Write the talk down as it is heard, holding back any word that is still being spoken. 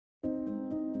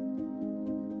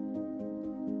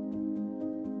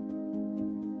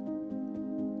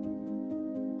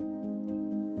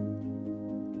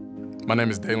My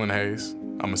name is Daelin Hayes.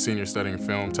 I'm a senior studying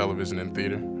film, television, and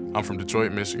theater. I'm from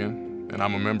Detroit, Michigan, and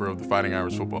I'm a member of the Fighting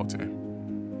Irish football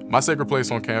team. My sacred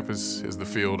place on campus is the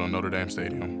field on Notre Dame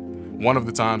Stadium. One of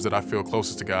the times that I feel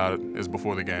closest to God is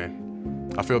before the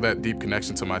game. I feel that deep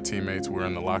connection to my teammates. We're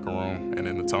in the locker room and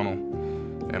in the tunnel.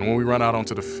 And when we run out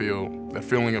onto the field, that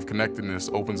feeling of connectedness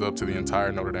opens up to the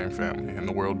entire Notre Dame family and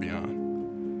the world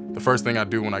beyond. The first thing I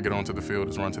do when I get onto the field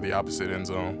is run to the opposite end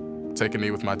zone, take a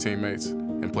knee with my teammates,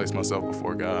 and place myself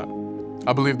before God.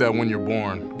 I believe that when you're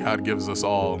born, God gives us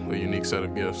all a unique set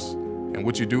of gifts, and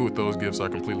what you do with those gifts are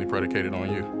completely predicated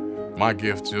on you. My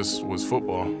gift just was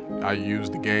football. I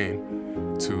used the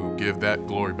game to give that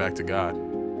glory back to God.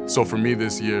 So for me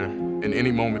this year, in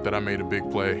any moment that I made a big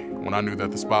play, when I knew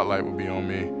that the spotlight would be on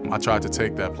me, I tried to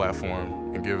take that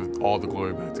platform and give all the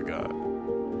glory back to God.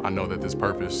 I know that this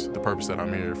purpose, the purpose that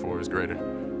I'm here for, is greater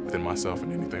than myself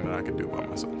and anything that I could do by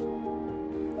myself.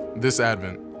 This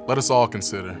Advent, let us all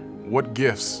consider what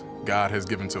gifts God has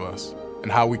given to us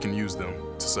and how we can use them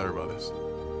to serve others.